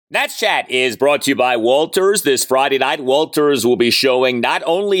Nats Chat is brought to you by Walters. This Friday night, Walters will be showing not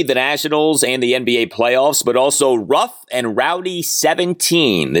only the Nationals and the NBA playoffs, but also Rough and Rowdy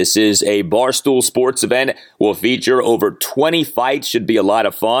 17. This is a Barstool Sports event. Will feature over 20 fights. Should be a lot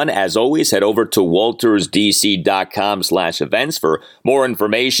of fun. As always, head over to waltersdc.com/events for more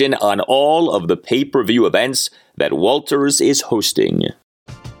information on all of the pay-per-view events that Walters is hosting.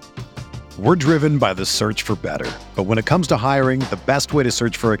 We're driven by the search for better. But when it comes to hiring, the best way to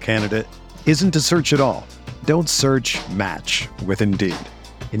search for a candidate isn't to search at all. Don't search, match with Indeed.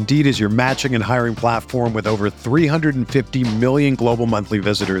 Indeed is your matching and hiring platform with over 350 million global monthly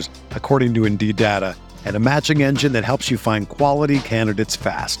visitors, according to Indeed data, and a matching engine that helps you find quality candidates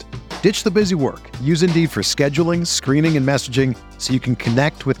fast. Ditch the busy work. Use Indeed for scheduling, screening, and messaging so you can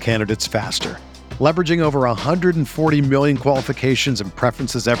connect with candidates faster. Leveraging over 140 million qualifications and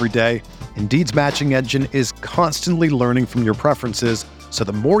preferences every day, Indeed's matching engine is constantly learning from your preferences, so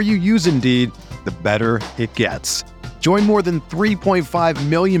the more you use Indeed, the better it gets. Join more than 3.5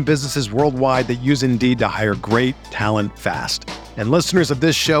 million businesses worldwide that use Indeed to hire great talent fast. And listeners of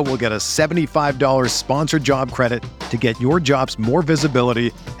this show will get a $75 sponsored job credit to get your jobs more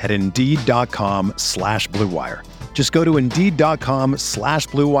visibility at Indeed.com/Blue Wire. Just go to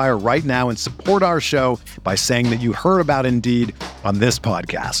Indeed.com/Blue Wire right now and support our show by saying that you heard about Indeed on this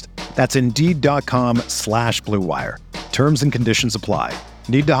podcast. That's Indeed.com/Blue Wire. Terms and conditions apply.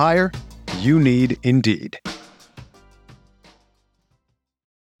 Need to hire? You need Indeed.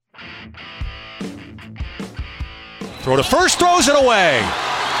 Throw to first, throws it away.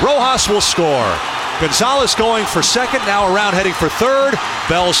 Rojas will score. Gonzalez going for second, now around heading for third.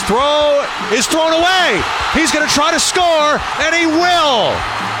 Bell's throw is thrown away. He's going to try to score, and he will.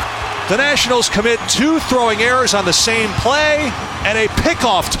 The Nationals commit 2 throwing errors on the same play, and a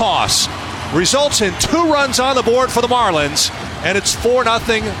pickoff toss results in 2 runs on the board for the Marlins, and it's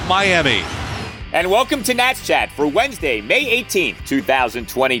 4-0 Miami. And welcome to Nats Chat for Wednesday, May 18th,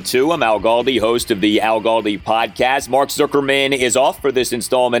 2022. I'm Al Galdi, host of the Al Galdi podcast. Mark Zuckerman is off for this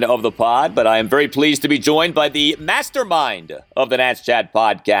installment of the pod, but I am very pleased to be joined by the mastermind of the Nats Chat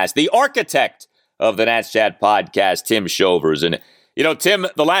podcast, the architect of the Nats Chat podcast, Tim Shovers. And, you know, Tim,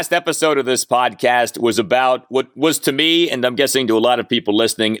 the last episode of this podcast was about what was to me, and I'm guessing to a lot of people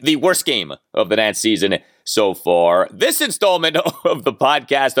listening, the worst game of the Nats season so far. This installment of the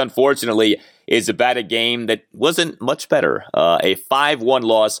podcast, unfortunately, is about a game that wasn't much better. A 5-1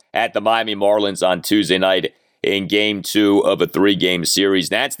 loss at the Miami Marlins on Tuesday night in Game 2 of a 3-game series.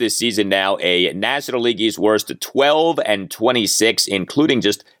 Nats this season now a National League East worst 12-26, including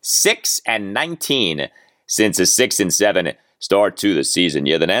just 6-19 since a 6-7 start to the season.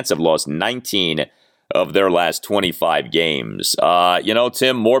 Yeah, the Nats have lost 19 of their last 25 games.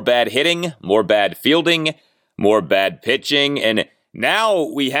 Tim, more bad hitting, more bad fielding, more bad pitching, and now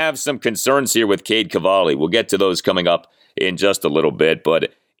we have some concerns here with Cade Cavalli. We'll get to those coming up in just a little bit,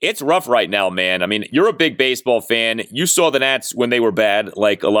 but it's rough right now, man. I mean, you're a big baseball fan. You saw the Nats when they were bad,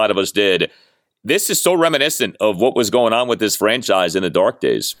 like a lot of us did. This is so reminiscent of what was going on with this franchise in the dark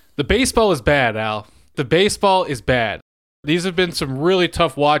days. The baseball is bad, Al. The baseball is bad. These have been some really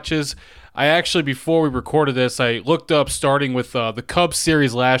tough watches. I actually, before we recorded this, I looked up starting with the Cubs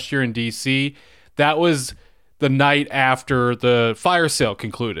series last year in D.C. That was the night after the fire sale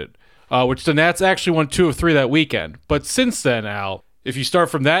concluded, which the Nats actually won 2 of 3 that weekend. But since then, Al, if you start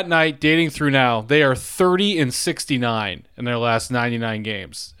from that night dating through now, they are 30-69 in their last 99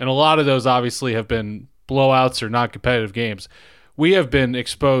 games. And a lot of those obviously have been blowouts or non-competitive games. We have been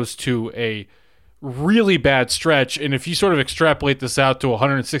exposed to a really bad stretch, and if you sort of extrapolate this out to a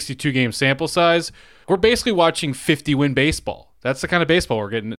 162-game sample size, we're basically watching 50-win baseball. That's the kind of baseball we're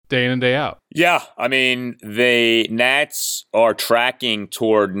getting day in and day out. Yeah, I mean, the Nats are tracking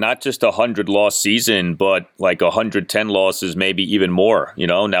toward not just a 100-loss season, but like 110 losses, maybe even more. You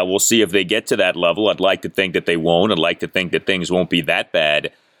know, now we'll see if they get to that level. I'd like to think that they won't. I'd like to think that things won't be that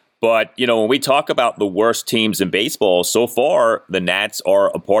bad. But, you know, when we talk about the worst teams in baseball, so far, the Nats are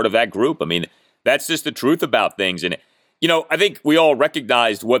a part of that group. I mean, that's just the truth about things. And, you know, I think we all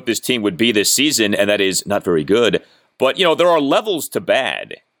recognized what this team would be this season, and that is not very good. But, you know, there are levels to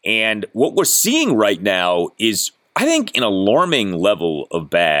bad. And what we're seeing right now is, I think, an alarming level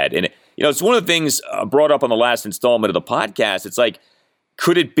of bad. And, you know, it's one of the things brought up on the last installment of the podcast. It's like,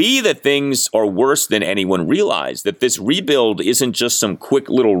 could it be that things are worse than anyone realized? That this rebuild isn't just some quick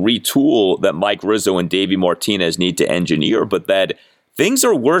little retool that Mike Rizzo and Davey Martinez need to engineer, but that things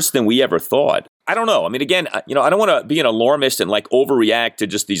are worse than we ever thought? I don't know. I mean, again, you know, I don't want to be an alarmist and like overreact to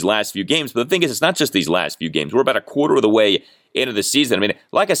just these last few games. But the thing is, it's not just these last few games. We're about a quarter of the way into the season. I mean,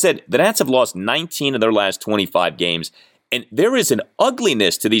 like I said, the Nats have lost 19 of their last 25 games. And there is an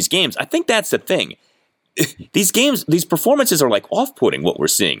ugliness to these games. I think that's the thing. These games, these performances are like off-putting what we're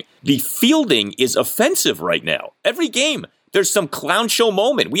seeing. The fielding is offensive right now. Every game, there's some clown show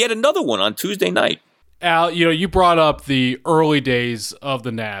moment. We had another one on Tuesday night. Al, you brought up the early days of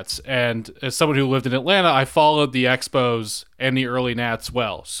the Nats, and as someone who lived in Atlanta, I followed the Expos and the early Nats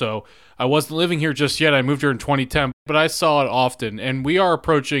well. So I wasn't living here just yet. I moved here in 2010, but I saw it often, and we are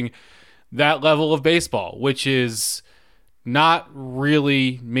approaching that level of baseball, which is not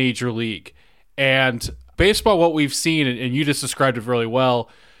really major league. And baseball, what we've seen, and you just described it really well,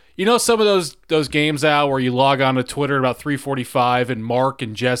 some of those games, Al, where you log on to Twitter at about 3:45, and Mark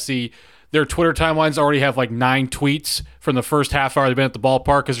and Jesse, their Twitter timelines already have like 9 tweets from the first half hour they've been at the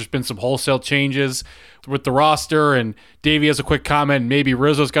ballpark because there's been some wholesale changes with the roster, and Davey has a quick comment, maybe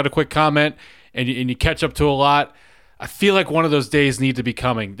Rizzo's got a quick comment, and you catch up to a lot. I feel like one of those days need to be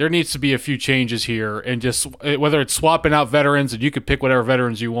coming. There needs to be a few changes here, and just whether it's swapping out veterans, and you could pick whatever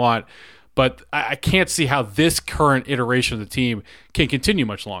veterans you want, but I can't see how this current iteration of the team can continue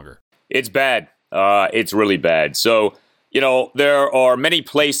much longer. It's bad. It's really bad. So, there are many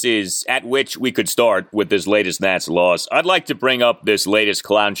places at which we could start with this latest Nats loss. I'd like to bring up this latest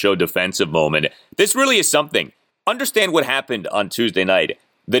clown show defensive moment. This really is something. Understand what happened on Tuesday night.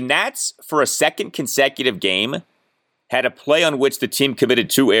 The Nats, for a second consecutive game, had a play on which the team committed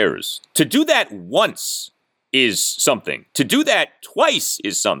 2 errors. To do that once is something. To do that twice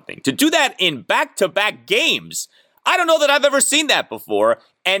is something. To do that in back-to-back games, I don't know that I've ever seen that before.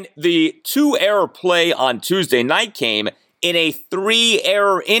 And the 2-error play on Tuesday night came in a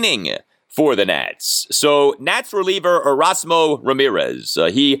 3-error inning for the Nats. So Nats reliever Erasmo Ramirez,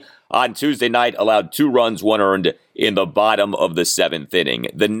 he on Tuesday night allowed 2 runs, 1 earned in the bottom of the 7th inning.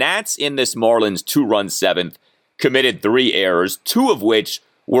 The Nats in this Marlins 2-run 7th committed 3 errors, 2 of which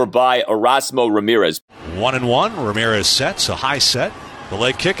were by Erasmo Ramirez. 1-1. Ramirez sets a high set. The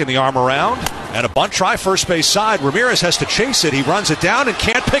leg kick in the arm around. And a bunt try first base side. Ramirez has to chase it. He runs it down and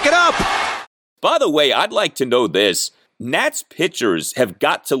can't pick it up. By the way, I'd like to know this. Nats pitchers have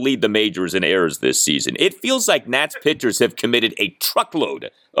got to lead the majors in errors this season. It feels like Nats pitchers have committed a truckload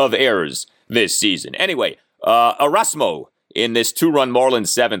of errors this season. Anyway, Erasmo in this 2-run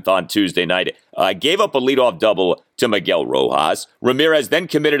Marlins 7th on Tuesday night gave up a leadoff double to Miguel Rojas. Ramirez then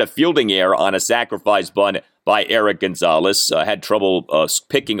committed a fielding error on a sacrifice bunt by Eric Gonzalez. Had trouble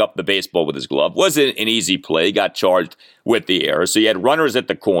picking up the baseball with his glove. Wasn't an easy play. Got charged with the error. So you had runners at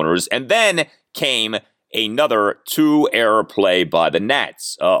the corners. And then came another 2-error play by the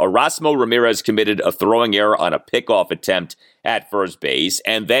Nats. Erasmo Ramirez committed a throwing error on a pickoff attempt at first base.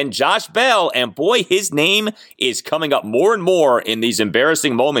 And then Josh Bell, and boy, his name is coming up more and more in these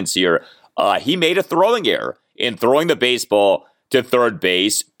embarrassing moments here. He made a throwing error in throwing the baseball to third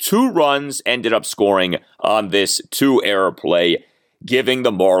base. 2 runs ended up scoring on this 2-error play, giving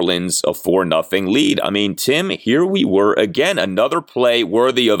the Marlins a 4-0 lead. I mean, Tim, here we were again, another play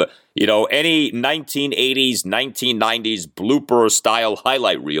worthy of, any 1980s, 1990s blooper-style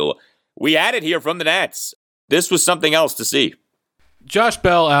highlight reel. We had it here from the Nats. This was something else to see. Josh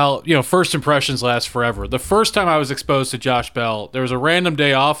Bell, Al, first impressions last forever. The first time I was exposed to Josh Bell, there was a random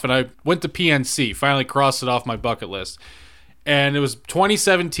day off, and I went to PNC, finally crossed it off my bucket list. And it was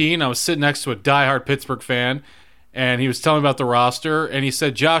 2017. I was sitting next to a diehard Pittsburgh fan, and he was telling me about the roster, and he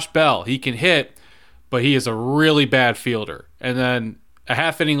said, Josh Bell, he can hit, but he is a really bad fielder. And then a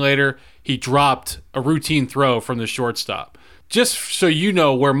half inning later, he dropped a routine throw from the shortstop. Just so you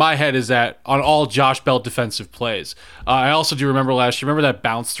know where my head is at on all Josh Bell defensive plays. I also do remember last year, remember that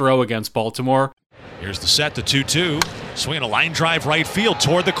bounce throw against Baltimore? Here's the set, the 2-2. Swinging a line drive right field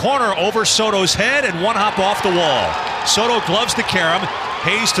toward the corner, over Soto's head, and 1 hop off the wall. Soto gloves to Karam.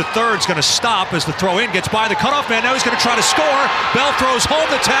 Hayes to third's going to stop as the throw in gets by the cutoff man. Now he's going to try to score. Bell throws home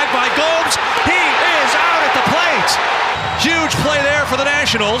the tag by Gomes. He is out at the plate. Huge play there for the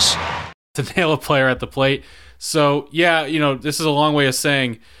Nationals. To nail a player at the plate. So, yeah, this is a long way of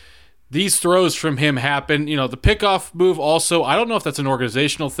saying these throws from him happen. The pickoff move also, I don't know if that's an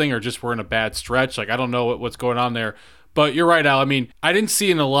organizational thing or just we're in a bad stretch. I don't know what's going on there. But you're right, Al. I mean, I didn't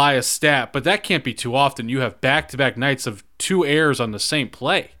see an Elias stat, but that can't be too often. You have back-to-back nights of 2 errors on the same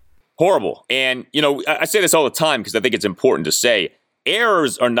play. Horrible. And, I say this all the time because I think it's important to say,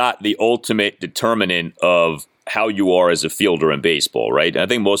 errors are not the ultimate determinant of how you are as a fielder in baseball, right? And I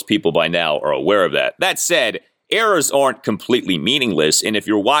think most people by now are aware of that. That said, errors aren't completely meaningless, and if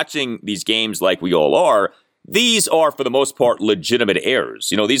you're watching these games like we all are, these are, for the most part, legitimate errors.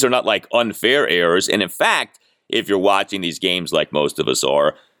 These are not like unfair errors, and in fact, if you're watching these games like most of us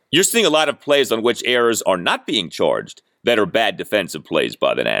are, you're seeing a lot of plays on which errors are not being charged. that are bad defensive plays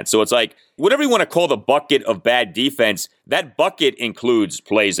by the Nats. So it's like, whatever you want to call the bucket of bad defense, that bucket includes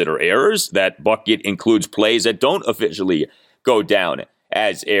plays that are errors. That bucket includes plays that don't officially go down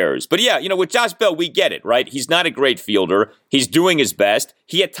as errors. But yeah, with Josh Bell, we get it, right? He's not a great fielder. He's doing his best.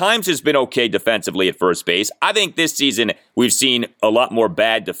 He at times has been okay defensively at first base. I think this season we've seen a lot more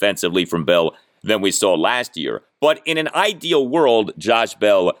bad defensively from Bell than we saw last year. But in an ideal world, Josh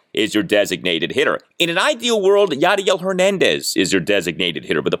Bell is your designated hitter. In an ideal world, Yadiel Hernandez is your designated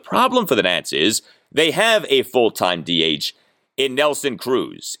hitter. But the problem for the Nats is they have a full-time DH in Nelson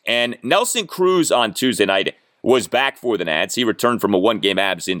Cruz. And Nelson Cruz on Tuesday night was back for the Nats. He returned from a one-game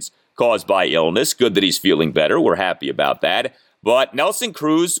absence caused by illness. Good that he's feeling better. We're happy about that. But Nelson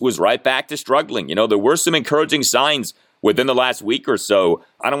Cruz was right back to struggling. There were some encouraging signs within the last week or so.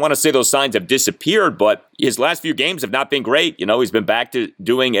 I don't want to say those signs have disappeared, but his last few games have not been great. He's been back to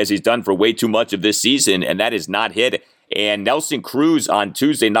doing as he's done for way too much of this season, and that is not hit. And Nelson Cruz on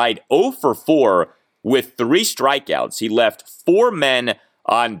Tuesday night, 0 for 4 with 3 strikeouts. He left 4 men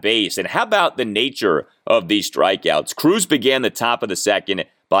on base. And how about the nature of these strikeouts? Cruz began the top of the second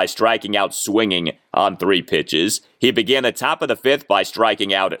by striking out swinging on 3 pitches. He began the top of the 5th by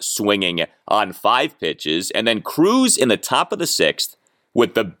striking out swinging on 5 pitches. And then Cruz in the top of the 6th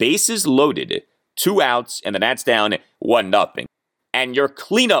with the bases loaded, 2 outs, and the Nats down 1-0. And your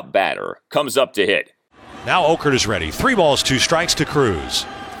cleanup batter comes up to hit. Now Okert is ready. 3 balls, 2 strikes to Cruz.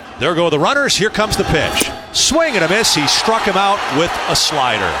 There go the runners. Here comes the pitch. Swing and a miss. He struck him out with a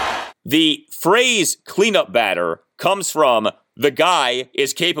slider. The phrase cleanup batter comes from the guy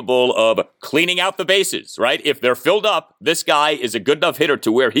is capable of cleaning out the bases, right? If they're filled up, this guy is a good enough hitter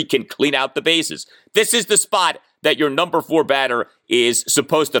to where he can clean out the bases. This is the spot that your number 4 batter is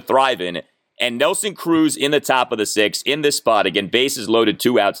supposed to thrive in. And Nelson Cruz in the top of the 6th in this spot. Again, bases loaded,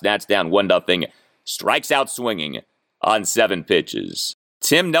 2 outs, Nats down 1-0. Strikes out swinging on 7 pitches.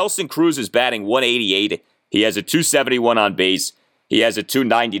 Tim, Nelson Cruz is batting .188. He has a .271 on base. He has a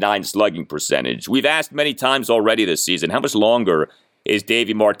 .299 slugging percentage. We've asked many times already this season, how much longer is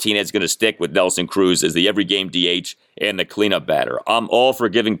Davey Martinez going to stick with Nelson Cruz as the every-game DH and the cleanup batter? I'm all for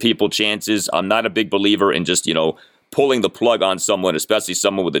giving people chances. I'm not a big believer in just, pulling the plug on someone, especially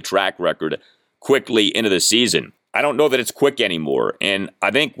someone with a track record, quickly into the season. I don't know that it's quick anymore, and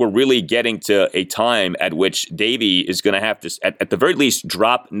I think we're really getting to a time at which Davey is going to have to, at the very least,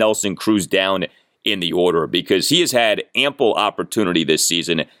 drop Nelson Cruz down in the order because he has had ample opportunity this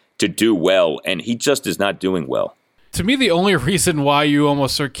season to do well, and he just is not doing well. To me, the only reason why you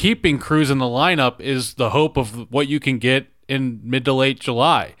almost are keeping Cruz in the lineup is the hope of what you can get in mid to late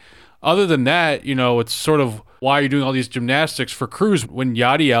July. Other than that, it's sort of why you're doing all these gymnastics for Cruz when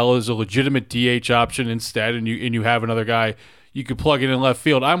Yadiel is a legitimate DH option instead, and you have another guy you could plug in left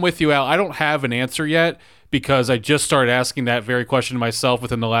field. I'm with you, Al. I don't have an answer yet because I just started asking that very question to myself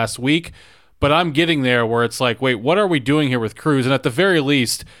within the last week, but I'm getting there where it's like, wait, what are we doing here with Cruz? And at the very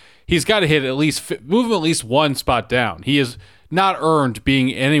least, he's got to move him at least one spot down. He has not earned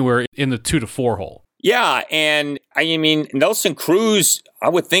being anywhere in the 2 to 4 hole. Yeah, and I mean, Nelson Cruz, I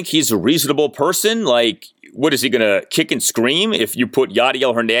would think he's a reasonable person. Like, what is he going to kick and scream if you put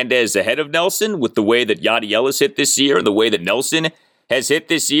Yadiel Hernandez ahead of Nelson with the way that Yadiel has hit this year and the way that Nelson has hit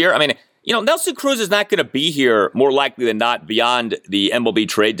this year? I mean, Nelson Cruz is not going to be here more likely than not beyond the MLB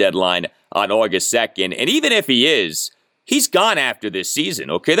trade deadline on August 2nd. And even if he is, he's gone after this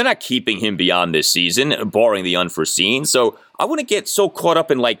season, okay? They're not keeping him beyond this season, barring the unforeseen. So I wouldn't get so caught up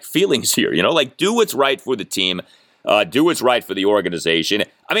in, feelings here, do what's right for the team. Do what's right for the organization.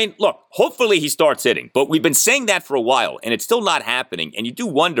 I mean, look, hopefully he starts hitting, but we've been saying that for a while, and it's still not happening. And you do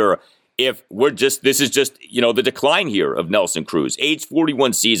wonder if this is just, the decline here of Nelson Cruz. Age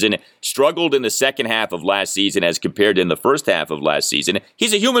 41 season, struggled in the second half of last season as compared to in the first half of last season.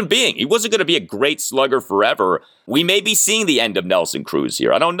 He's a human being. He wasn't going to be a great slugger forever. We may be seeing the end of Nelson Cruz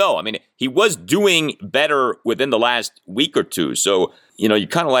here. I don't know. I mean, he was doing better within the last week or two. So, you're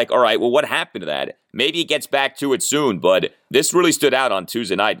kind of like, all right, well, what happened to that? Maybe he gets back to it soon, but this really stood out on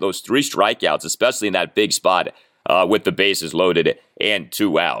Tuesday night. Those 3 strikeouts, especially in that big spot with the bases loaded and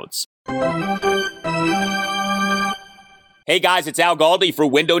 2 outs. Hey guys, it's Al Galdi for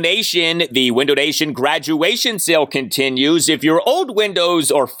Window Nation. The Window Nation graduation sale continues. If your old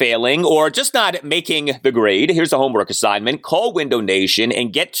windows are failing or just not making the grade, here's a homework assignment. Call Window Nation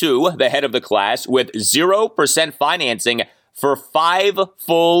and get to the head of the class with 0% financing for 5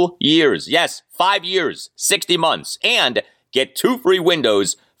 full years. Yes, 5 years, 60 months, and get 2 free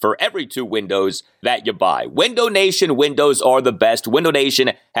windows for every 2 windows that you buy. Window Nation windows are the best. Window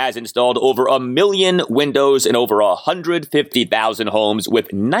Nation has installed over 1 million windows in over 150,000 homes, with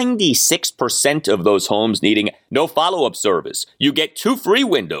 96% of those homes needing no follow-up service. You get 2 free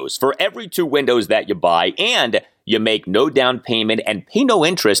windows for every 2 windows that you buy, and you make no down payment and pay no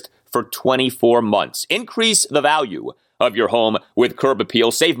interest for 24 months. Increase the value of your home with Curb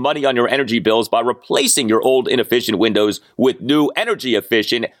Appeal. Save money on your energy bills by replacing your old inefficient windows with new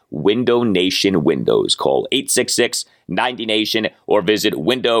energy-efficient Window Nation windows. Call 866-90NATION or visit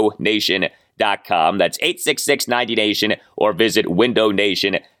windownation.com. That's 866-90NATION or visit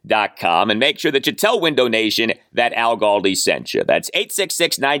windownation.com. And make sure that you tell Window Nation that Al Galdi sent you. That's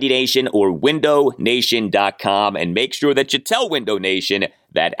 866-90NATION or windownation.com. And make sure that you tell Window Nation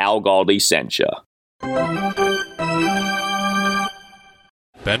that Al Galdi sent you.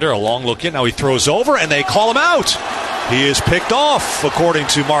 Bender, a long look in. Now he throws over, and they call him out. He is picked off, according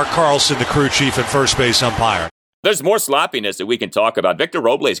to Mark Carlson, the crew chief and first base umpire. There's more sloppiness that we can talk about. Victor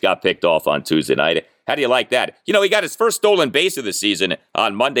Robles got picked off on Tuesday night. How do you like that? You know, he got his first stolen base of the season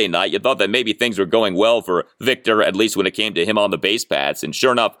on Monday night. You thought that maybe things were going well for Victor, at least when it came to him on the base paths. And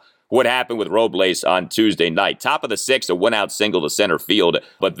sure enough, what happened with Robles on Tuesday night? Top of the 6th, a 1-out single to center field.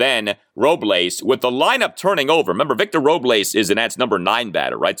 But then Robles, with the lineup turning over. Remember, Victor Robles is an Nats number 9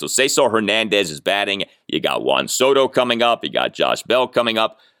 batter, right? So Cesar Hernandez is batting. You got Juan Soto coming up. You got Josh Bell coming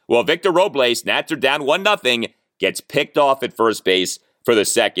up. Well, Victor Robles, Nats are down 1-0, gets picked off at first base for the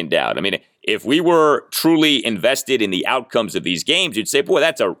second down. I mean, if we were truly invested in the outcomes of these games, you'd say, boy,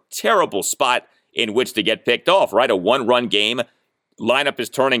 that's a terrible spot in which to get picked off, right? A 1-run game. Lineup is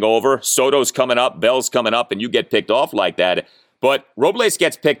turning over. Soto's coming up. Bell's coming up, and you get picked off like that. But Robles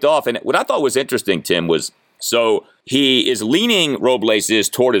gets picked off, and what I thought was interesting, Tim, was so he is leaning, Robles is,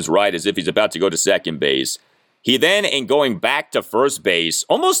 toward his right as if he's about to go to second base. He then, in going back to first base,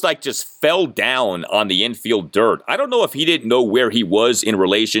 almost like just fell down on the infield dirt. I don't know if he didn't know where he was in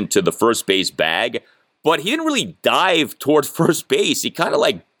relation to the first base bag, but he didn't really dive towards first base. He kind of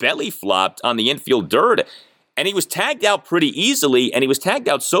like belly flopped on the infield dirt. And he was tagged out pretty easily, and he was tagged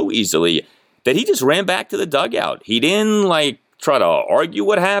out so easily that he just ran back to the dugout. He didn't, try to argue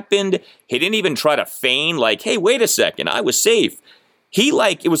what happened. He didn't even try to feign, hey, wait a second, I was safe.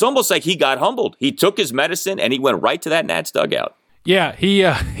 It was almost like he got humbled. He took his medicine, and he went right to that Nats dugout. Yeah, he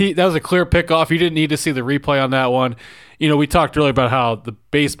that was a clear pickoff. You didn't need to see the replay on that one. You know, we talked earlier about how the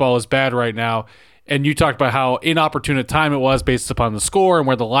baseball is bad right now, and you talked about how inopportune a time it was based upon the score and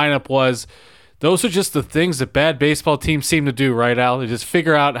where the lineup was. Those are just the things that bad baseball teams seem to do, right, Al? They just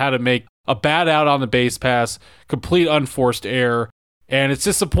figure out how to make a bad out on the base pass, complete unforced error. And it's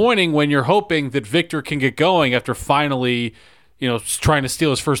disappointing when you're hoping that Victor can get going after finally, trying to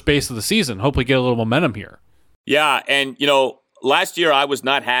steal his first base of the season. Hopefully get a little momentum here. Yeah, and, last year I was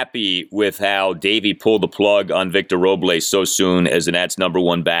not happy with how Davey pulled the plug on Victor Robles so soon as the Nats number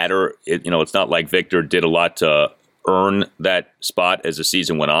 1 batter. It's not like Victor did a lot to earn that spot as the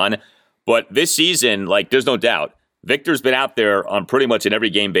season went on. But this season, there's no doubt, Victor's been out there on pretty much an every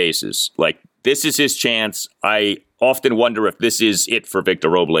game basis. This is his chance. I often wonder if this is it for Victor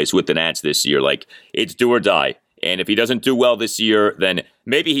Robles with the Nats this year. It's do or die. And if he doesn't do well this year, then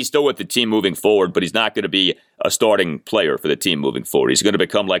maybe he's still with the team moving forward, but he's not going to be a starting player for the team moving forward. He's going to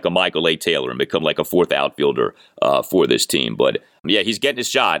become like a Michael A. Taylor and become like a 4th outfielder for this team. But, yeah, he's getting his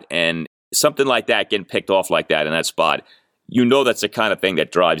shot. And something like that, getting picked off like that in that spot, that's the kind of thing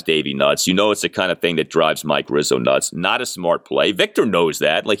that drives Davey nuts. It's the kind of thing that drives Mike Rizzo nuts. Not a smart play. Victor knows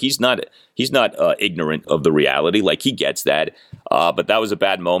that. He's not ignorant of the reality. He gets that. But that was a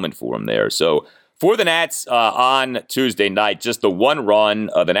bad moment for him there. So for the Nats on Tuesday night, just the 1 run.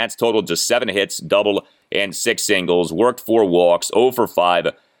 The Nats totaled just 7 hits, double, and 6 singles. Worked 4 walks, 0 for 5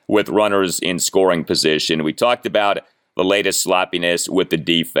 with runners in scoring position. We talked about the latest sloppiness with the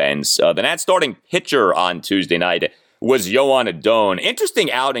defense. The Nats starting pitcher on Tuesday night was Yohan Adon.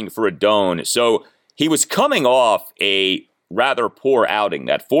 Interesting outing for Adon. So he was coming off a rather poor outing,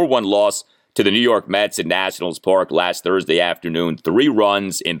 that 4-1 loss to the New York Mets at Nationals Park last Thursday afternoon. 3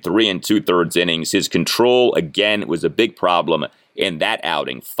 runs in 3 2/3 innings. His control, again, was a big problem in that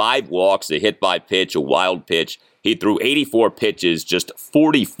outing. 5 walks, a hit by pitch, a wild pitch. He threw 84 pitches, just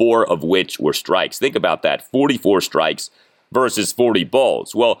 44 of which were strikes. Think about that, 44 strikes versus 40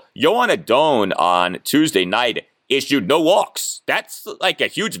 balls. Well, Yohan Adon on Tuesday night issued no walks. That's a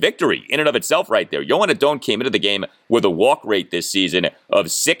huge victory in and of itself right there. Yohan Adon came into the game with a walk rate this season of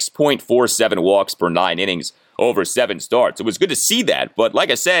 6.47 walks per 9 innings over 7 starts. It was good to see that, but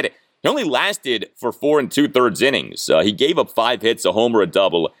like I said, he only lasted for 4 2/3 innings. He gave up 5 hits, a homer, a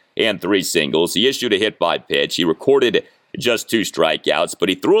double, and 3 singles. He issued a hit by pitch. He recorded just 2 strikeouts, but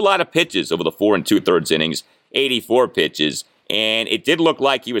he threw a lot of pitches over the 4 2/3 innings, 84 pitches, and it did look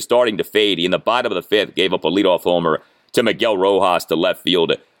like he was starting to fade. He, in the bottom of the 5th, gave up a leadoff homer to Miguel Rojas to left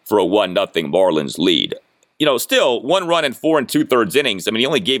field for a 1-0 Marlins lead. Still, 1 run in 4 2/3 innings. I mean, he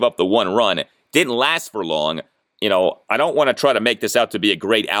only gave up the 1 run. Didn't last for long. I don't want to try to make this out to be a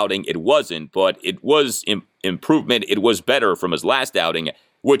great outing. It wasn't, but it was improvement. It was better from his last outing,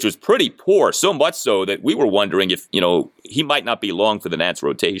 which was pretty poor, so much so that we were wondering if, he might not be long for the Nats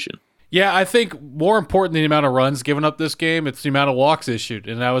rotation. Yeah, I think more important than the amount of runs given up this game, it's the amount of walks issued,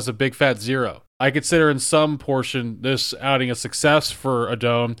 and that was a big fat 0. I consider in some portion this outing a success for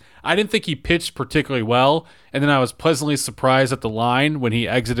Adon. I didn't think he pitched particularly well, and then I was pleasantly surprised at the line when he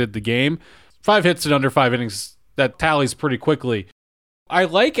exited the game. 5 hits in under 5 innings, that tallies pretty quickly. I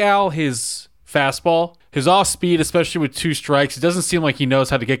like his fastball, his off speed, especially with 2 strikes. It doesn't seem like he knows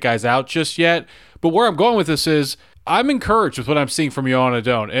how to get guys out just yet, but where I'm going with this is I'm encouraged with what I'm seeing from Yohan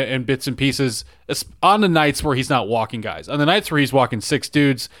Adon and bits and pieces on the nights where he's not walking guys. On the nights where he's walking 6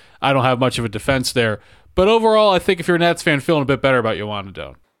 dudes, I don't have much of a defense there. But overall, I think if you're a Nats fan, feeling a bit better about Yohan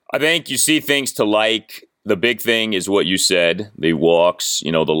Adon. I think you see things to like. The big thing is what you said, the walks,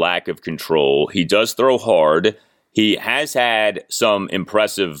 the lack of control. He does throw hard. He has had some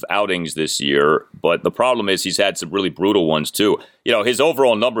impressive outings this year, but the problem is he's had some really brutal ones too. His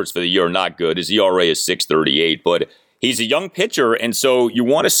overall numbers for the year are not good. His ERA is 6.38, but he's a young pitcher, and so you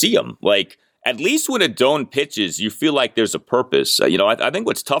want to see him. Like, at least when Adon pitches, you feel like there's a purpose. I think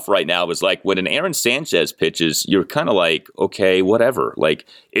what's tough right now is like when an Aaron Sanchez pitches, you're kind of like, okay, whatever. Like,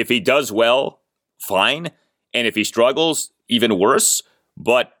 if he does well, fine, and if he struggles, even worse,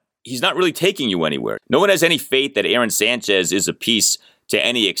 but he's not really taking you anywhere. No one has any faith that Aaron Sanchez is a piece to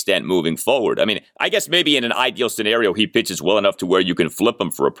any extent moving forward. I mean, I guess maybe in an ideal scenario, he pitches well enough to where you can flip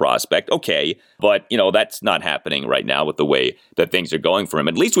him for a prospect. Okay, but, that's not happening right now with the way that things are going for him.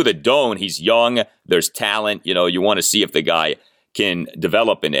 At least with Adon, he's young, there's talent, you want to see if the guy can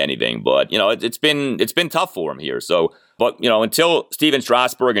develop into anything. But, it's been tough for him here. So, but, until Steven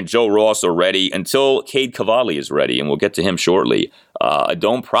Strasburg and Joe Ross are ready, until Cade Cavalli is ready, and we'll get to him shortly,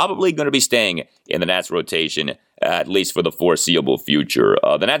 Adon probably going to be staying in the Nats rotation, at least for the foreseeable future.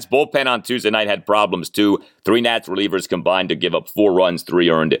 The Nats bullpen on Tuesday night had problems too. 3 Nats relievers combined to give up 4 runs, 3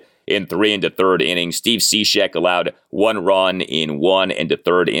 earned in 3 1/3 innings. Steve Cishek allowed 1 run in 1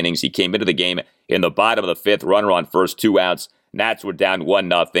 1/3 innings. He came into the game in the bottom of the 5th, runner on first, 2 outs. Nats were down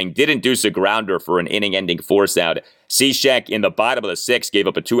 1-0. Did induce a grounder for an inning-ending force out. Cishek in the bottom of the 6th gave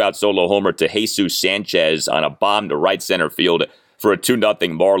up a 2-out solo homer to Jesus Sanchez on a bomb to right center field for a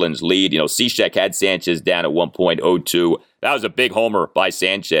 2-0 Marlins lead. Cishek had Sanchez down at 1.02. That was a big homer by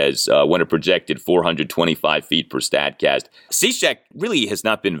Sanchez when it projected 425 feet per Statcast. Cishek really has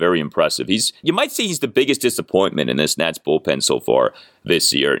not been very impressive. You might say he's the biggest disappointment in this Nats bullpen so far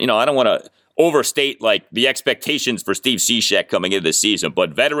this year. I don't want to overstate like the expectations for Steve Cishek coming into the season,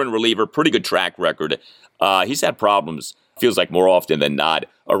 but veteran reliever, pretty good track record. He's had problems, feels like more often than not.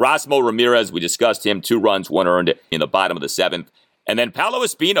 Erasmo Ramirez, we discussed him, 2 runs, 1 earned in the bottom of the 7th. And then Paolo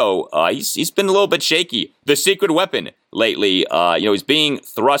Espino, he's been a little bit shaky. The secret weapon lately, he's being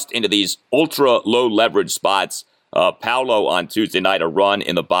thrust into these ultra low leverage spots. Paolo on Tuesday night, a run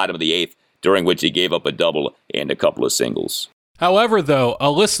in the bottom of the 8th, during which he gave up a double and a couple of singles. However, though, a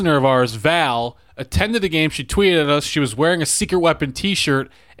listener of ours, Val, attended the game. She tweeted at us she was wearing a Secret Weapon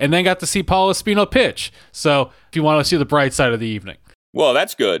t-shirt and then got to see Paolo Espino pitch. So if you want to see the bright side of the evening. Well,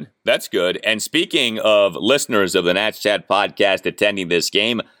 that's good. That's good. And speaking of listeners of the Nats Chat podcast attending this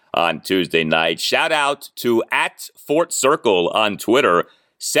game on Tuesday night, shout out to @FortCircle on Twitter,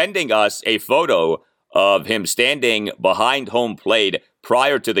 sending us a photo of him standing behind home plate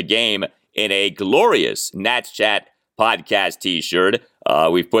prior to the game in a glorious Nats Chat podcast t-shirt.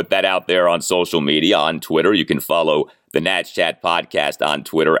 We've put that out there on social media, on Twitter. You can follow the Nats Chat podcast on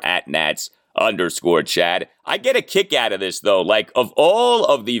Twitter @Nats_chat. I get a kick out of this, though. Like, of all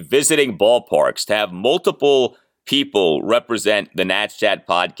of the visiting ballparks to have multiple people represent the Nats Chat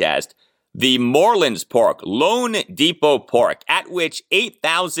podcast, the Marlins Park, Lone Depot Park, at which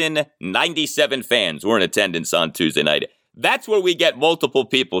 8,097 fans were in attendance on Tuesday night. That's where we get multiple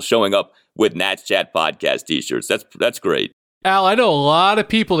people showing up with Nats Chat podcast t-shirts. That's great. Al, I know a lot of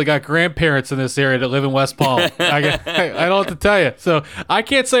people that got grandparents in this area that live in West Palm. I don't have to tell you. So I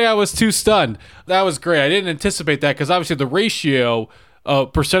can't say I was too stunned. That was great. I didn't anticipate that because obviously the ratio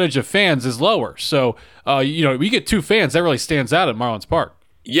percentage of fans is lower. So, we get 2 fans. That really stands out at Marlins Park.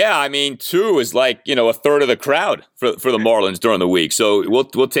 Yeah, I mean, 2 is like, a third of the crowd for the Marlins during the week. So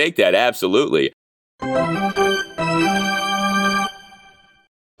we'll take that, absolutely.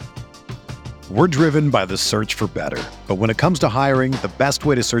 We're driven by the search for better. But when it comes to hiring, the best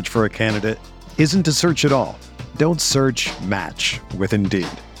way to search for a candidate isn't to search at all. Don't search, match with Indeed.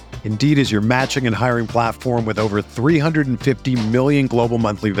 Indeed is your matching and hiring platform with over 350 million global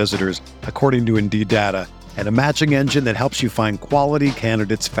monthly visitors, according to Indeed data, and a matching engine that helps you find quality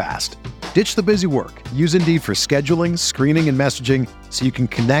candidates fast. Ditch the busy work. Use Indeed for scheduling, screening, and messaging so you can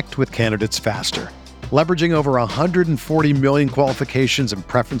connect with candidates faster. Leveraging over 140 million qualifications and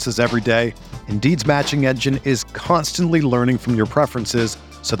preferences every day, Indeed's matching engine is constantly learning from your preferences,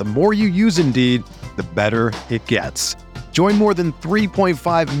 so the more you use Indeed, the better it gets. Join more than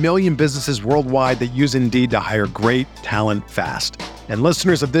 3.5 million businesses worldwide that use Indeed to hire great talent fast. And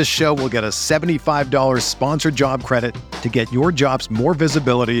listeners of this show will get a $75 sponsored job credit to get your jobs more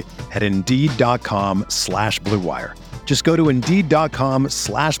visibility at Indeed.com/Blue Wire. Just go to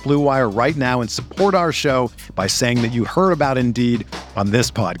Indeed.com/Blue Wire right now and support our show by saying that you heard about Indeed on this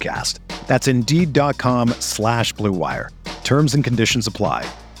podcast. That's Indeed.com/Blue Wire. Terms and conditions apply.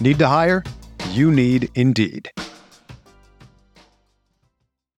 Need to hire? You need Indeed.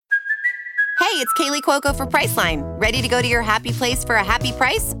 Hey, it's Kaylee Cuoco for Priceline. Ready to go to your happy place for a happy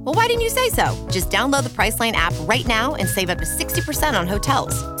price? Well, why didn't you say so? Just download the Priceline app right now and save up to 60% on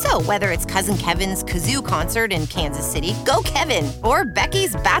hotels. So whether it's Cousin Kevin's Kazoo Concert in Kansas City, go Kevin, or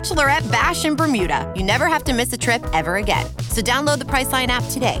Becky's Bachelorette Bash in Bermuda, you never have to miss a trip ever again. So download the Priceline app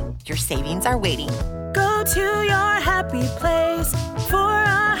today. Your savings are waiting. Go to your happy place for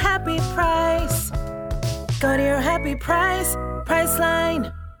a happy price. Go to your happy price,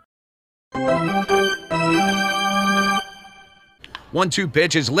 Priceline. 1-2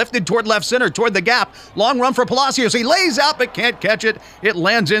 pitch is lifted toward left center, toward the gap. Long run for Palacios. He lays out but can't catch it. It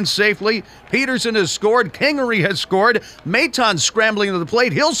lands in safely. Peterson has scored. Kingery has scored. Maton's scrambling to the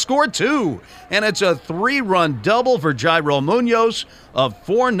plate. He'll score too. And it's a 3-run double for Jairo Munoz. A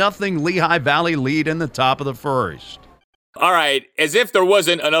 4-0 Lehigh Valley lead in the top of the first. All right, as if there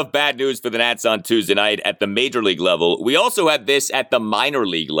wasn't enough bad news for the Nats on Tuesday night at the major league level, we also had this at the minor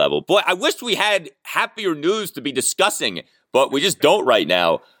league level. Boy, I wish we had happier news to be discussing, but we just don't right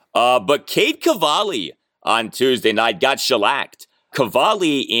now. But Cade Cavalli on Tuesday night got shellacked.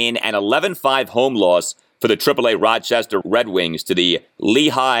 Cavalli in an 11-5 home loss for the AAA Rochester Red Wings to the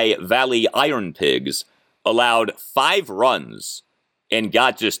Lehigh Valley Iron Pigs allowed 5 runs and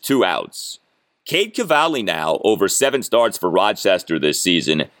got just 2 outs. Cade Cavalli now, over 7 starts for Rochester this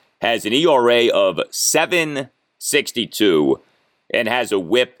season, has an ERA of 7.62 and has a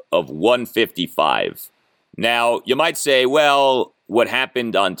whip of 155. Now, you might say, well, what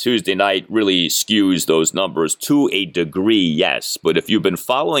happened on Tuesday night really skews those numbers to a degree, yes. But if you've been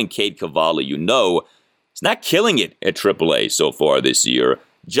following Cade Cavalli, you know he's not killing it at AAA so far this year.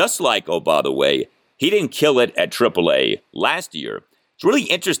 Just like, oh, by the way, he didn't kill it at AAA last year. It's really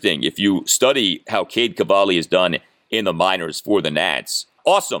interesting if you study how Cade Cavalli has done in the minors for the Nats.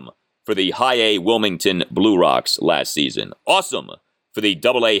 Awesome for the High A Wilmington Blue Rocks last season. Awesome for the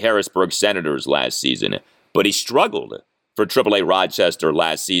AA Harrisburg Senators last season. But he struggled for AAA Rochester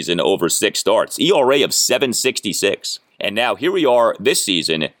last season over 6 starts. ERA of 7.66. And now here we are this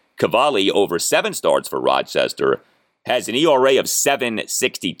season. Cavalli over 7 starts for Rochester has an ERA of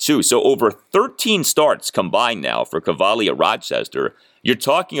 7.62. So over 13 starts combined now for Cavalli at Rochester. You're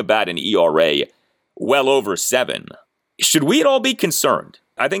talking about an ERA well over 7. Should we at all be concerned?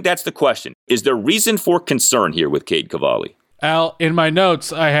 I think that's the question. Is there reason for concern here with Cade Cavalli? Al, in my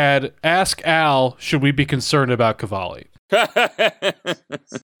notes, I had, ask Al, should we be concerned about Cavalli?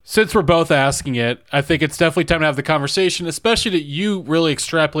 Since we're both asking it, I think it's definitely time to have the conversation, especially that you really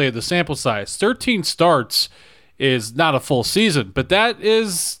extrapolated the sample size. 13 starts is not a full season, but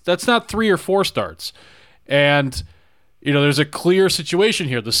that's not 3 or 4 starts. And there's a clear situation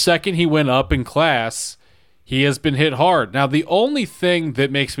here. The second he went up in class, he has been hit hard. Now, the only thing that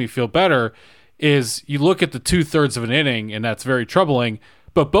makes me feel better is you look at the 2/3 of an inning, and that's very troubling,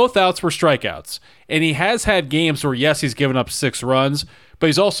 but both outs were strikeouts. And he has had games where, yes, he's given up 6 runs, but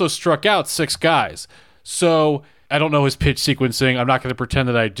he's also struck out 6 guys. So I don't know his pitch sequencing. I'm not going to pretend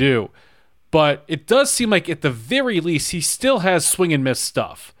that I do. But it does seem like at the very least, he still has swing and miss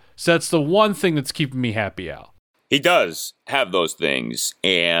stuff. So that's the one thing that's keeping me happy, Al. He does have those things,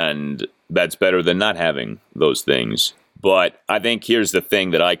 and that's better than not having those things. But I think here's the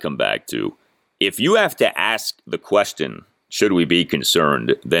thing that I come back to. If you have to ask the question, should we be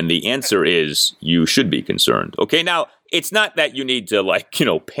concerned, then the answer is you should be concerned. Okay, now, it's not that you need to,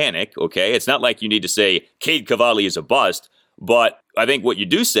 panic, okay? It's not like you need to say, Cade Cavalli is a bust, but I think what you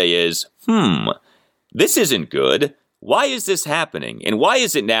do say is, this isn't good. why is this happening? And why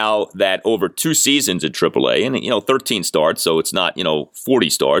is it now that over 2 seasons at AAA, and, 13 starts, so it's not, 40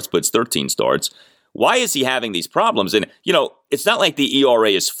 starts, but it's 13 starts, why is he having these problems? And, it's not like the ERA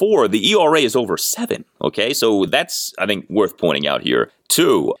is 4. The ERA is over 7, okay? So that's, I think, worth pointing out here,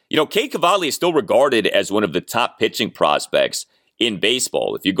 too. Cade Cavalli is still regarded as one of the top pitching prospects in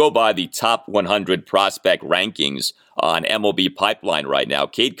baseball. If you go by the top 100 prospect rankings on MLB Pipeline right now,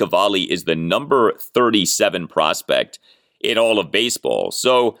 Cade Cavalli is the number 37 prospect in all of baseball.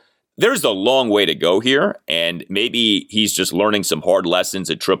 So there's a long way to go here, and maybe he's just learning some hard lessons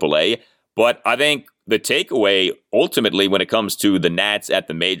at AAA. But I think the takeaway ultimately when it comes to the Nats at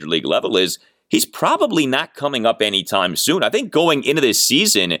the major league level is he's probably not coming up anytime soon. I think going into this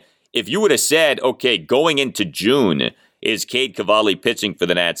season, if you would have said, okay, going into June, is Cade Cavalli pitching for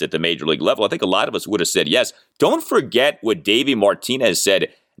the Nats at the major league level? I think a lot of us would have said yes. Don't forget what Davey Martinez said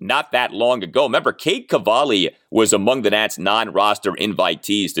not that long ago. Remember, Cade Cavalli was among the Nats' non-roster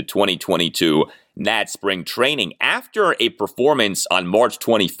invitees to 2022 Nats spring training. After a performance on March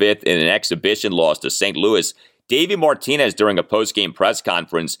 25th in an exhibition loss to St. Louis, Davey Martinez, during a post-game press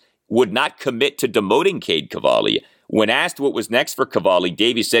conference, would not commit to demoting Cade Cavalli. When asked what was next for Cavalli,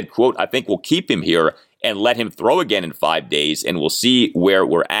 Davey said, quote, "I think we'll keep him here and let him throw again in 5 days, and we'll see where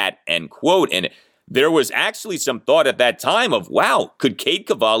we're at," end quote. And there was actually some thought at that time of, wow, could Cade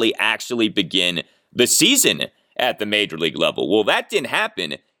Cavalli actually begin the season at the major league level? Well, that didn't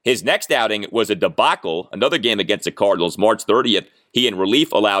happen. His next outing was a debacle, another game against the Cardinals, March 30th. He in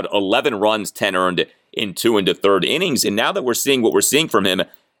relief allowed 11 runs, 10 earned in 2 and 1/3 innings. And now that we're seeing what we're seeing from him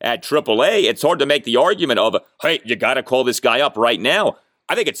at AAA, it's hard to make the argument of, hey, you got to call this guy up right now.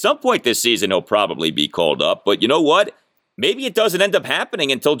 I think at some point this season he'll probably be called up. But you know what? Maybe it doesn't end up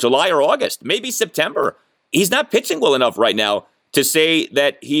happening until July or August, maybe September. He's not pitching well enough right now to say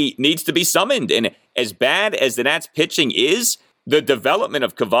that he needs to be summoned. And as bad as the Nats pitching is, the development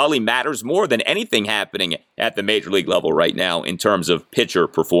of Cavalli matters more than anything happening at the major league level right now in terms of pitcher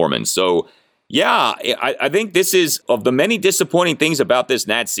performance. So, yeah, I think this is, of the many disappointing things about this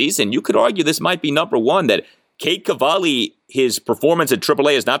Nats season, you could argue this might be number one, that Cade Cavalli, his performance at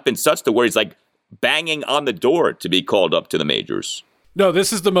AAA has not been such to where he's like banging on the door to be called up to the majors. No,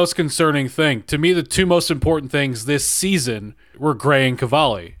 this is the most concerning thing. To me, the two most important things this season were Gray and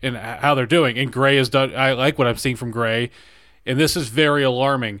Cavalli and how they're doing. And Gray has done, I like what I'm seeing from Gray, and this is very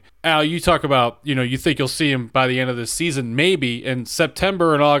alarming. Al, you talk about, you think you'll see him by the end of this season, maybe, and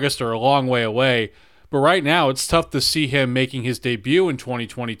September and August are a long way away. But right now, it's tough to see him making his debut in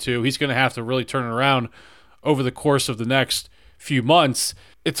 2022. He's going to have to really turn it around over the course of the next few months.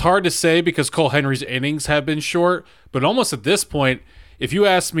 It's hard to say because Cole Henry's innings have been short, but almost at this point, if you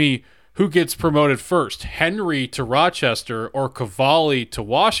ask me who gets promoted first, Henry to Rochester or Cavalli to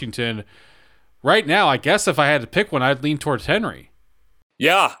Washington, right now, I guess if I had to pick one, I'd lean towards Henry.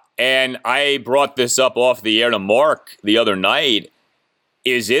 Yeah, and I brought this up off the air to Mark the other night.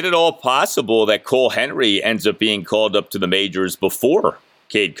 Is it at all possible that Cole Henry ends up being called up to the majors before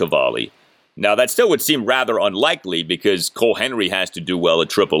Cade Cavalli? Now, that still would seem rather unlikely because Cole Henry has to do well at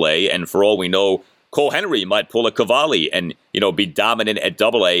AAA, and for all we know, Cole Henry might pull a Cavalli and, be dominant at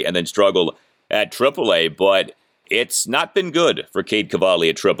AA and then struggle at AAA, but it's not been good for Cade Cavalli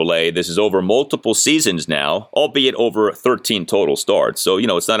at AAA. This is over multiple seasons now, albeit over 13 total starts. So,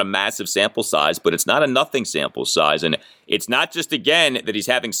 it's not a massive sample size, but it's not a nothing sample size. And it's not just, again, that he's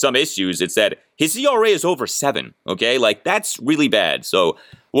having some issues. It's that his ERA is over 7, okay? That's really bad. So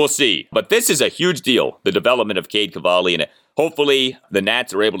we'll see. But this is a huge deal, the development of Cade Cavalli, and hopefully the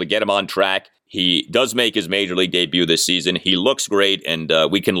Nats are able to get him on track. He does make his major league debut this season. He looks great, and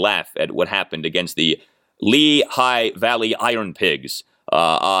we can laugh at what happened against the Lehigh Valley Iron Pigs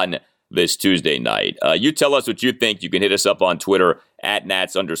on this Tuesday night. You tell us what you think. You can hit us up on Twitter at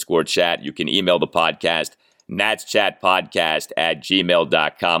Nats_chat. You can email the podcast,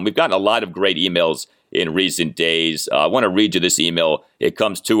 natschatpodcast@gmail.com. We've gotten a lot of great emails in recent days. I want to read you this email. It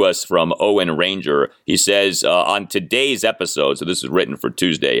comes to us from Owen Ranger. He says, on today's episode, so this is written for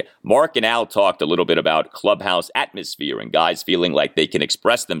Tuesday, Mark and Al talked a little bit about clubhouse atmosphere and guys feeling like they can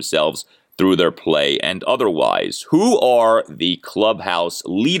express themselves through their play and otherwise. Who are the clubhouse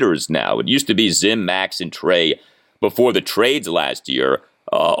leaders now? It used to be Zim, Max, and Trey before the trades last year.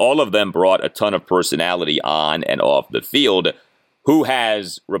 All of them brought a ton of personality on and off the field. Who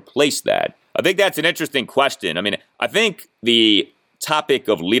has replaced that? I think that's an interesting question. I think the topic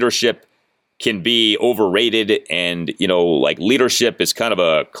of leadership can be overrated, and, leadership is kind of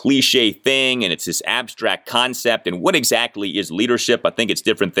a cliche thing, and it's this abstract concept, and what exactly is leadership? I think it's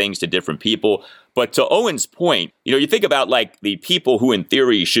different things to different people. But to Owen's point, you think about, the people who in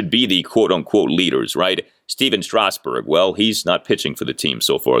theory should be the quote-unquote leaders, right? Steven Strasburg, well, he's not pitching for the team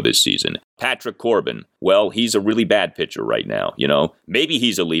so far this season. Patrick Corbin, well, he's a really bad pitcher right now, Maybe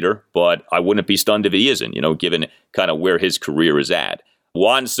he's a leader, but I wouldn't be stunned if he isn't, given kind of where his career is at.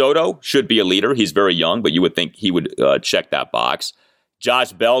 Juan Soto should be a leader. He's very young, but you would think he would check that box.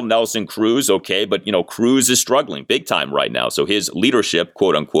 Josh Bell, Nelson Cruz, okay, but, Cruz is struggling big time right now, so his leadership,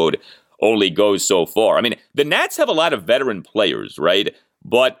 quote unquote, only goes so far. I mean, the Nats have a lot of veteran players, right?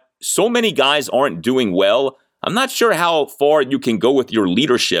 But so many guys aren't doing well. I'm not sure how far you can go with your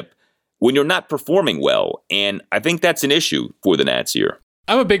leadership when you're not performing well. And I think that's an issue for the Nats here.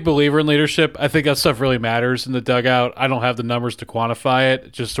 I'm a big believer in leadership. I think that stuff really matters in the dugout. I don't have the numbers to quantify it.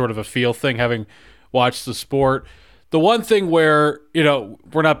 It's just sort of a feel thing, having watched the sport. The one thing where,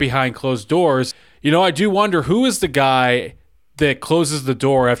 we're not behind closed doors, I do wonder who is the guy that closes the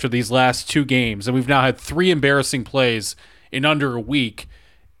door after these last 2 games. And we've now had 3 embarrassing plays in under a week.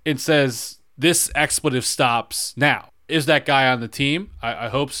 It says this expletive stops now. Is that guy on the team? I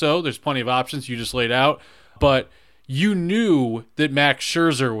hope so. There's plenty of options you just laid out. But you knew that Max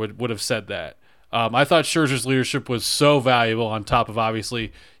Scherzer would have said that. I thought Scherzer's leadership was so valuable on top of,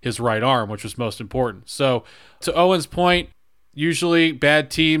 obviously, his right arm, which was most important. So to Owen's point, usually bad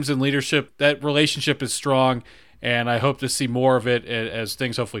teams and leadership, that relationship is strong, and I hope to see more of it as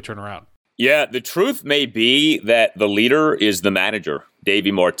things hopefully turn around. Yeah, the truth may be that the leader is the manager,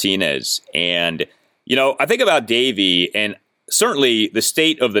 Davey Martinez. And, I think about Davey, and certainly the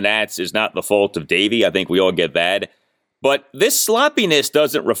state of the Nats is not the fault of Davey. I think we all get that. But this sloppiness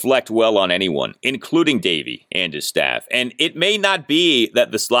doesn't reflect well on anyone, including Davey and his staff. And it may not be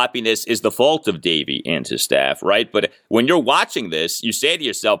that the sloppiness is the fault of Davey and his staff, right? But when you're watching this, you say to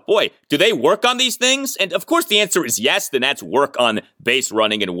yourself, boy, do they work on these things? And of course the answer is yes, the Nats work on base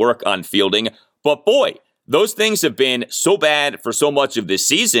running and work on fielding. But boy, those things have been so bad for so much of this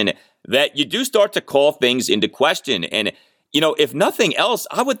season that you do start to call things into question. And, if nothing else,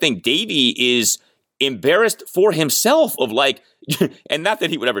 I would think Davey is embarrassed for himself of and not that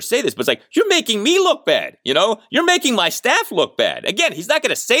he would ever say this, but it's you're making me look bad, you're making my staff look bad. Again, he's not going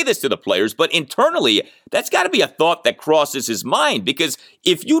to say this to the players, but internally, that's got to be a thought that crosses his mind, because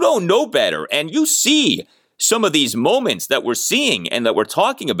if you don't know better and you see some of these moments that we're seeing and that we're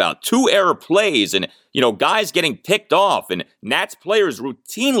talking about, 2-error plays and, guys getting picked off and Nats players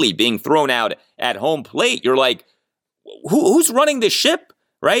routinely being thrown out at home plate, you're like, who's running this ship?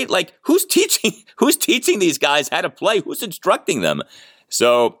 Right? Who's teaching these guys how to play? Who's instructing them?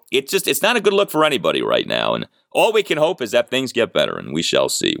 So it's not a good look for anybody right now. And all we can hope is that things get better, and we shall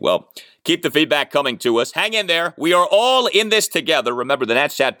see. Well, keep the feedback coming to us. Hang in there. We are all in this together. Remember, the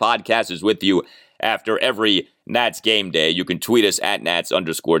Nats Chat podcast is with you after every Nats game day. You can tweet us at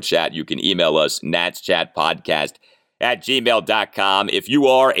Nats_chat. You can email us natschatpodcast@gmail.com. If you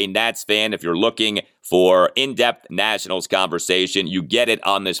are a Nats fan, if you're looking for in-depth Nationals conversation, you get it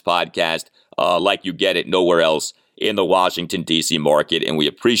on this podcast like you get it nowhere else in the Washington, D.C. market, and we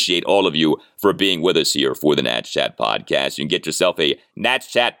appreciate all of you for being with us here for the Nats Chat podcast. You can get yourself a Nats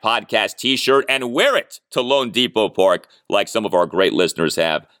Chat podcast t-shirt and wear it to Lone Depot Park like some of our great listeners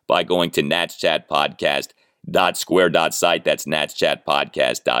have by going to natschatpodcast.square.site. That's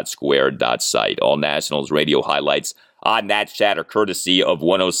natschatpodcast.square.site. All Nationals radio highlights on Nats Chat are courtesy of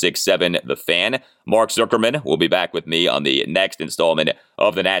 106.7 The Fan. Mark Zuckerman will be back with me on the next installment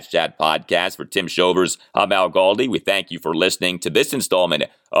of the Nats Chat podcast. For Tim Shovers, I'm Al Galdi. We thank you for listening to this installment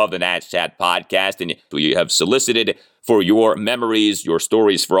of the Nats Chat podcast. And we have solicited for your memories, your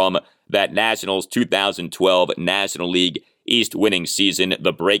stories from that Nationals 2012 National League East winning season,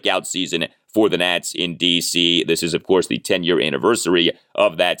 the breakout season for the Nats in D.C. This is, of course, the 10-year anniversary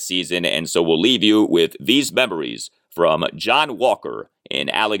of that season. And so we'll leave you with these memories from John Walker in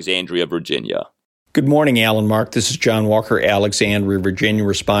Alexandria, Virginia. Good morning, Alan Mark. This is John Walker, Alexandria, Virginia,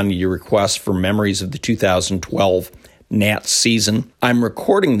 responding to your request for memories of the 2012 Nats season. I'm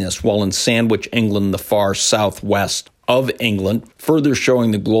recording this while in Sandwich, England, the far southwest of England, further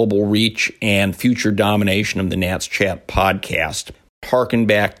showing the global reach and future domination of the Nats Chat podcast. Harken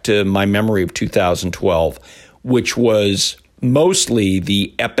back to my memory of 2012, which was mostly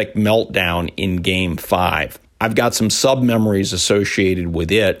the epic meltdown in Game 5. I've got some sub-memories associated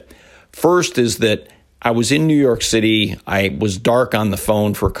with it. First is that I was in New York City. I was dark on the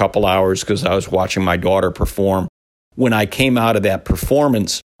phone for a couple hours because I was watching my daughter perform. When I came out of that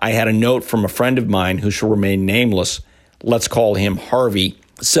performance, I had a note from a friend of mine who shall remain nameless, let's call him Harvey,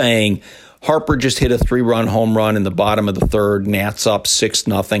 saying, Harper just hit a 3-run home run in the bottom of the third, Nats up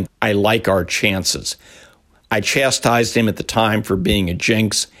 6-0. I like our chances. I chastised him at the time for being a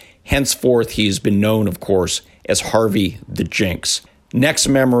jinx. Henceforth, he has been known, of course, as Harvey the Jinx. Next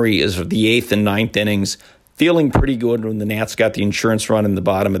memory is of the 8th and 9th innings. feeling pretty good when the Nats got the insurance run in the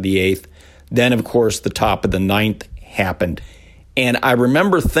bottom of the 8th. Then, of course, the top of the 9th happened. And I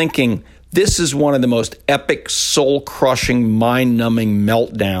remember thinking, this is one of the most epic, soul-crushing, mind-numbing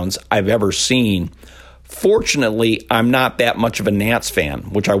meltdowns I've ever seen. Fortunately, I'm not that much of a Nats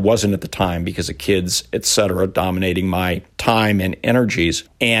fan, which I wasn't at the time because of kids, etc., dominating my time and energies.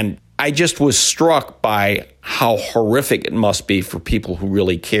 And I just was struck by how horrific it must be for people who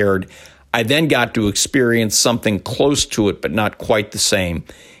really cared. I then got to experience something close to it, but not quite the same,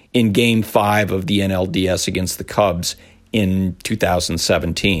 in Game 5 of the NLDS against the Cubs in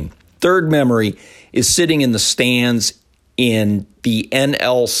 2017. Third memory is sitting in the stands in the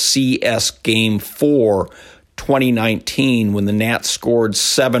NLCS Game 4, 2019, when the Nats scored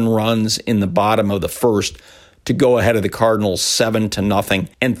 7 runs in the bottom of the first to go ahead of the Cardinals 7-0,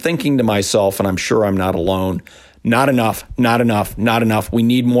 and thinking to myself, and I'm sure I'm not alone, not enough, not enough, not enough. We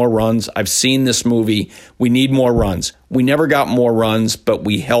need more runs. I've seen this movie. We need more runs. We never got more runs, but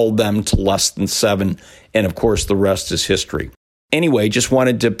we held them to less than 7, and of course the rest is history. Anyway, just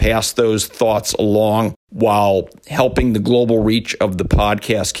wanted to pass those thoughts along while helping the global reach of the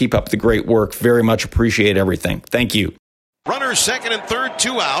podcast. Keep up the great work. Very much appreciate everything. Thank you. Runners second and third,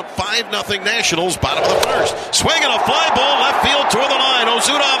 2 out, 5-0 Nationals, bottom of the first. Swinging a fly ball, left field toward the line.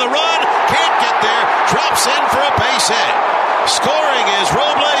 Ozuna on the run, can't get there, drops in for a base hit. Scoring is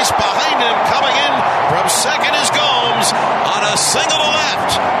Robles, behind him, coming in from second is Gomes on a single to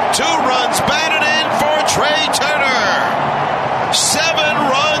left. 2 runs batted in for Trey Turner. 7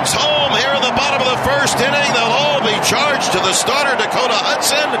 runs home here in the bottom of the first inning. They'll all be charged to the starter, Dakota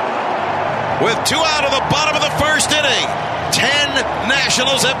Hudson, with 2 out of the bottom of the first inning. 10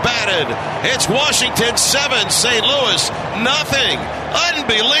 Nationals have batted. It's Washington 7, St. Louis nothing.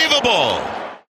 Unbelievable.